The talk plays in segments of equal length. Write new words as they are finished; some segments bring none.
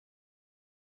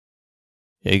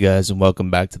Hey guys, and welcome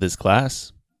back to this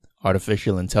class,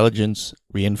 Artificial Intelligence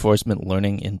Reinforcement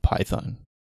Learning in Python.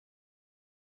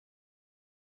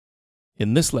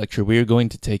 In this lecture, we are going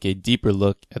to take a deeper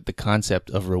look at the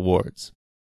concept of rewards.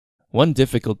 One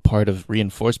difficult part of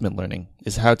reinforcement learning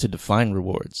is how to define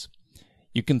rewards.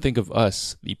 You can think of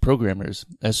us, the programmers,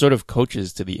 as sort of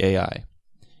coaches to the AI.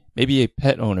 Maybe a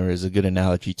pet owner is a good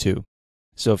analogy too.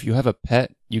 So if you have a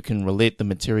pet, you can relate the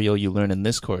material you learn in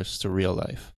this course to real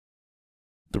life.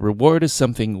 The reward is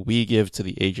something we give to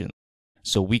the agent,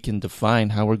 so we can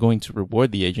define how we're going to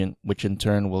reward the agent, which in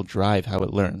turn will drive how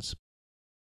it learns.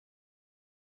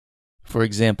 For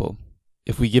example,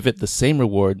 if we give it the same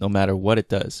reward no matter what it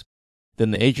does,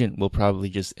 then the agent will probably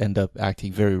just end up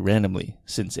acting very randomly,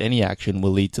 since any action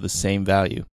will lead to the same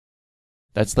value.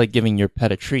 That's like giving your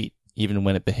pet a treat, even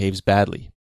when it behaves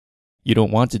badly. You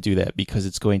don't want to do that because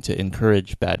it's going to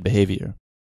encourage bad behavior.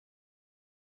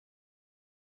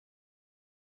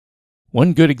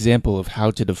 One good example of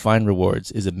how to define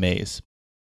rewards is a maze.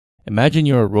 Imagine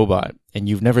you're a robot and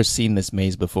you've never seen this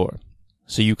maze before,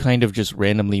 so you kind of just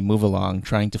randomly move along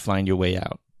trying to find your way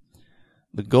out.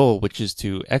 The goal, which is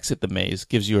to exit the maze,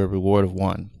 gives you a reward of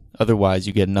 1, otherwise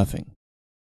you get nothing.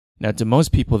 Now to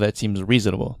most people that seems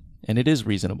reasonable, and it is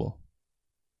reasonable.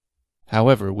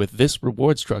 However, with this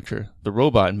reward structure, the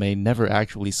robot may never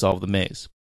actually solve the maze.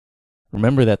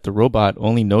 Remember that the robot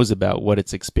only knows about what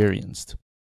it's experienced.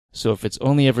 So if it's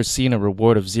only ever seen a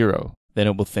reward of 0, then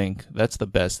it will think, that's the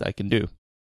best I can do.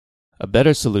 A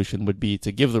better solution would be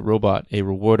to give the robot a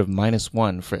reward of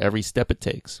 -1 for every step it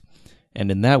takes, and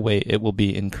in that way it will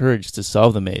be encouraged to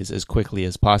solve the maze as quickly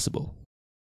as possible.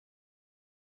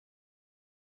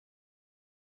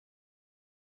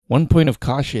 One point of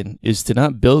caution is to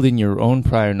not build in your own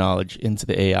prior knowledge into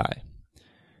the AI.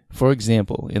 For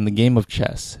example, in the game of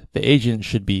chess, the agent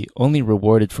should be only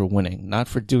rewarded for winning, not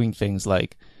for doing things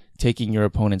like taking your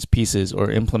opponent's pieces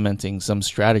or implementing some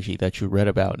strategy that you read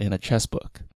about in a chess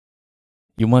book.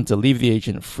 You want to leave the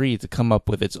agent free to come up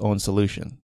with its own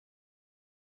solution.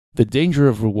 The danger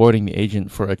of rewarding the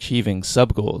agent for achieving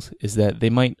sub-goals is that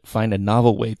they might find a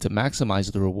novel way to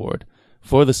maximize the reward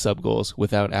for the sub-goals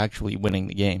without actually winning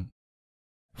the game.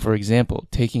 For example,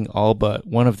 taking all but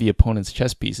one of the opponent's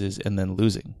chess pieces and then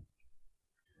losing.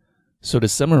 So to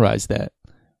summarize that,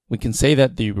 we can say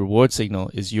that the reward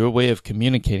signal is your way of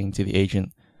communicating to the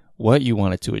agent what you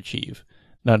want it to achieve,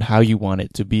 not how you want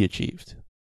it to be achieved.